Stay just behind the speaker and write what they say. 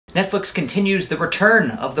Netflix continues the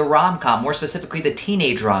return of the rom-com, more specifically the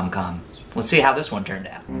teenage rom-com. Let's see how this one turned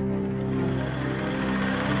out.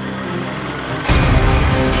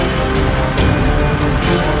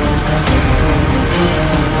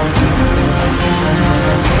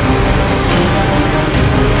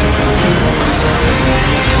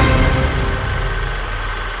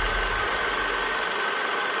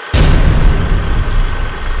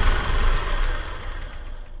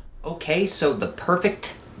 Okay, so The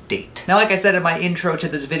Perfect Date. Now, like I said in my intro to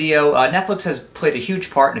this video, Netflix has played a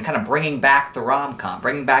huge part in kind of bringing back the rom-com,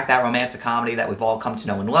 bringing back that romantic comedy that we've all come to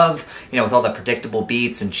know and love, you know, with all the predictable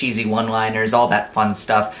beats and cheesy one-liners, all that fun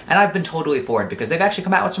stuff, and I've been totally for it because they've actually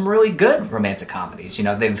come out with some really good romantic comedies. You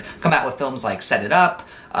know, they've come out with films like Set It Up,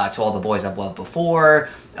 To All the Boys I've Loved Before,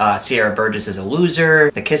 Sierra Burgess is a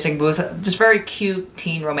Loser, The Kissing Booth, just very cute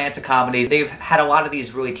teen romantic comedies. They've had a lot of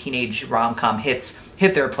these really teenage rom-com hits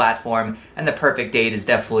hit their platform, and The Perfect Date is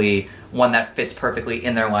definitely one that fits perfectly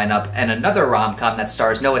in their lineup. And another rom-com that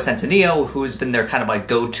stars Noah Centineo, who's been their kind of like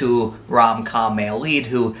go-to rom-com male lead,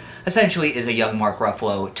 who essentially is a young Mark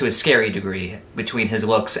Ruffalo to a scary degree. Between his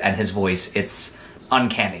looks and his voice, it's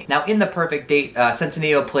uncanny. Now, in The Perfect Date,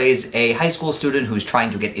 Centineo plays a high school student who's trying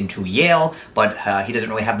to get into Yale, but he doesn't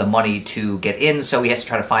really have the money to get in, so he has to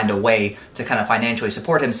try to find a way to kind of financially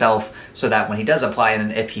support himself so that when he does apply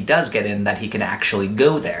and if he does get in, that he can actually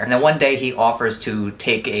go there. And then one day he offers to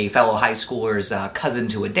take a fellow high schooler's cousin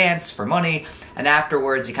to a dance for money, and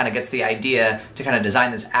afterwards he kind of gets the idea to kind of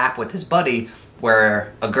design this app with his buddy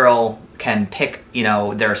where a girl can pick, you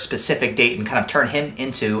know, their specific date and kind of turn him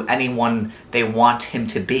into anyone they want him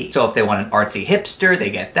to be. So if they want an artsy hipster,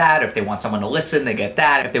 they get that. If they want someone to listen, they get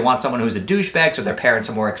that. If they want someone who's a douchebag, so their parents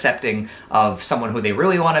are more accepting of someone who they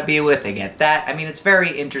really want to be with, they get that. I mean, it's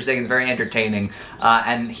very interesting, it's very entertaining,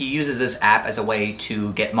 and he uses this app as a way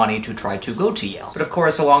to get money to try to go to Yale. But of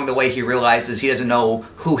course, along the way, he realizes he doesn't know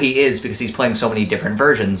who he is because he's playing so many different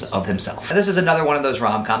versions of himself. And this is another one of those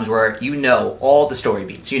rom-coms where you know all the story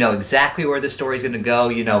beats. You know exactly where the story's going to go,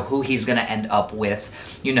 you know who he's going to end up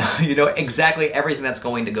with, you know exactly everything that's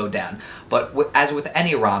going to go down. But as with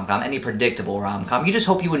any rom-com, any predictable rom-com, you just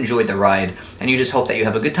hope you enjoyed the ride, and you just hope that you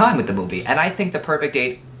have a good time with the movie. And I think The Perfect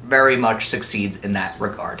Date very much succeeds in that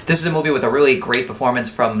regard. This is a movie with a really great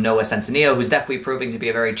performance from Noah Centineo, who's definitely proving to be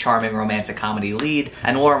a very charming romantic comedy lead,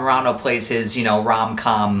 and Laura Marano plays his, you know,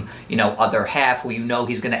 rom-com, you know, other half, who you know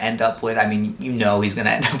he's gonna end up with. I mean, you know he's gonna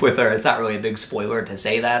end up with her. It's not really a big spoiler to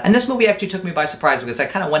say that. And this movie actually took me by surprise because I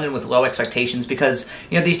kind of went in with low expectations because,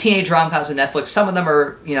 you know, these teenage rom-coms with Netflix, some of them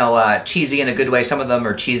are, you know, cheesy in a good way, some of them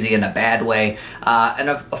are cheesy in a bad way, and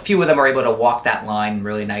a few of them are able to walk that line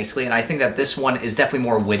really nicely, and I think that this one is definitely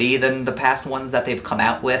more witty than the past ones that they've come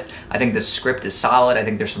out with. I think the script is solid. I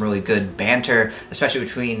think there's some really good banter, especially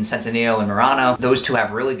between Centineo and Marano. Those two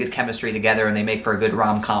have really good chemistry together and they make for a good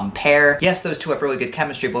rom-com pair. Yes, those two have really good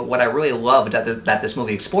chemistry, but what I really loved that this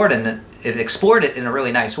movie explored, and it explored it in a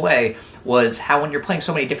really nice way, was how when you're playing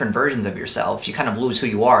so many different versions of yourself, you kind of lose who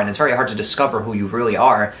you are, and it's very hard to discover who you really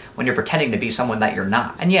are when you're pretending to be someone that you're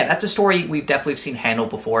not. And yeah, that's a story we've definitely seen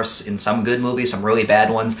handled before in some good movies, some really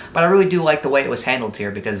bad ones, but I really do like the way it was handled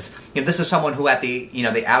here because, you know, this is someone who at the, you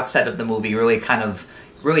know, the outset of the movie really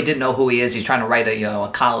didn't know who he is. He's trying to write a, you know, a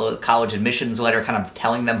college admissions letter kind of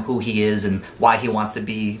telling them who he is and why he wants to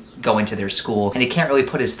be going to their school. And he can't really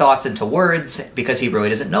put his thoughts into words because he really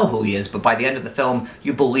doesn't know who he is. But by the end of the film,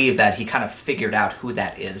 you believe that he kind of figured out who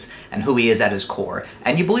that is and who he is at his core.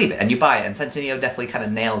 And you believe it and you buy it. And Centineo definitely kind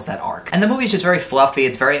of nails that arc. And the movie's just very fluffy.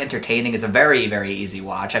 It's very entertaining. It's a very, very easy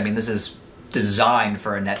watch. I mean, this is designed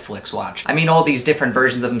for a Netflix watch. I mean, all these different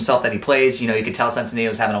versions of himself that he plays, you know, you could tell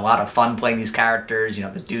Centineo's having a lot of fun playing these characters, you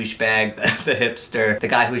know, the douchebag, the hipster, the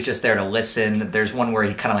guy who's just there to listen. There's one where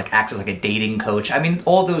he kind of like acts as like a dating coach. I mean,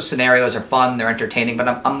 all those scenarios are fun, they're entertaining, but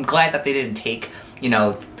I'm glad that they didn't take, you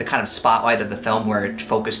know, the kind of spotlight of the film where it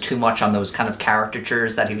focused too much on those kind of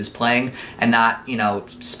caricatures that he was playing and not, you know,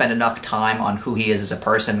 spend enough time on who he is as a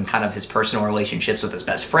person and kind of his personal relationships with his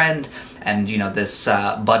best friend and, you know, this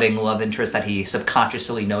budding love interest that he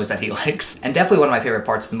subconsciously knows that he likes. And definitely one of my favorite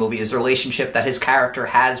parts of the movie is the relationship that his character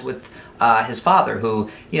has with his father,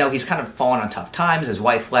 who, you know, he's kind of fallen on tough times. His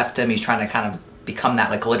wife left him. He's trying to kind of become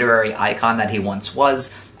that like literary icon that he once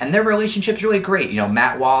was. And their relationship's really great. You know,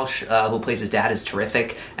 Matt Walsh, who plays his dad, is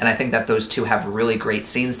terrific. And I think that those two have really great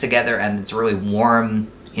scenes together, and it's a really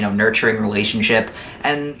warm, you know, nurturing relationship.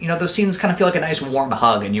 And, you know, those scenes kind of feel like a nice warm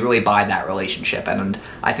hug, and you really buy that relationship. And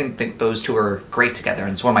I think that those two are great together,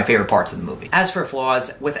 and it's one of my favorite parts of the movie. As for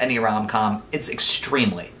flaws, with any rom-com, it's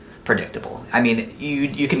extremely predictable. I mean,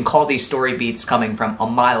 you can call these story beats coming from a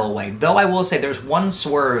mile away. Though I will say there's one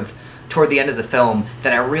swerve toward the end of the film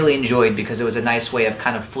that I really enjoyed because it was a nice way of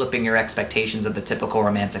kind of flipping your expectations of the typical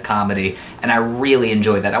romantic comedy, and I really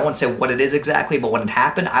enjoyed that. I won't say what it is exactly, but when it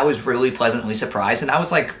happened, I was really pleasantly surprised, and I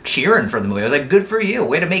was like cheering for the movie. I was like, good for you,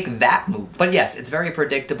 way to make that move. But yes, it's very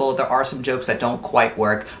predictable. There are some jokes that don't quite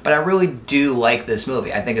work, but I really do like this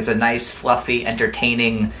movie. I think it's a nice, fluffy,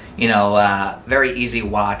 entertaining, you know, very easy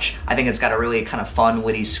watch. I think it's got a really kind of fun,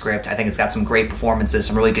 witty script. I think it's got some great performances,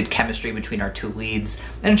 some really good chemistry between our two leads,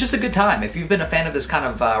 and it's just a good time. If you've been a fan of this kind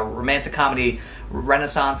of romantic comedy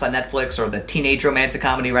renaissance on Netflix, or the teenage romantic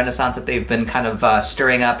comedy renaissance that they've been kind of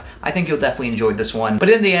stirring up, I think you'll definitely enjoy this one. But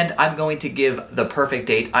in the end, I'm going to give The Perfect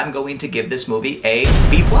Date, I'm going to give this movie a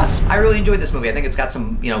B+. I really enjoyed this movie. I think it's got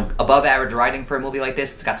some, you know, above average writing for a movie like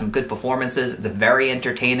this. It's got some good performances. It's very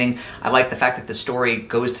entertaining. I like the fact that the story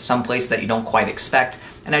goes to some place that you don't quite expect,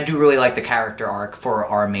 and I do really like the character arc for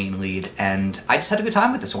our main lead, and I just had a good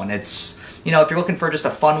time with this one. It's, you know, if you're looking for just a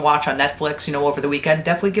fun watch on Netflix, you know, over the weekend,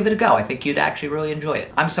 definitely give it a go. I think you'd actually really enjoy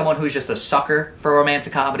it. I'm someone who's just a sucker for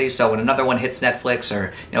romantic comedies, so when another one hits Netflix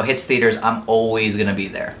or, you know, hits theaters, I'm always gonna be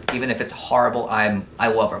there. Even if it's horrible, I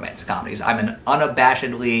love romantic comedies. I'm an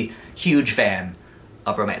unabashedly huge fan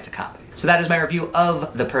of romantic comedy. So that is my review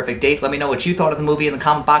of The Perfect Date. Let me know what you thought of the movie in the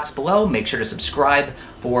comment box below. Make sure to subscribe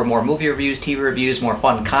for more movie reviews, TV reviews, more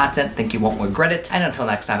fun content. Think you won't regret it. And until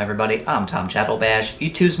next time, everybody, I'm Tom Chattelbash,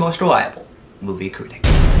 YouTube's most reliable movie critic.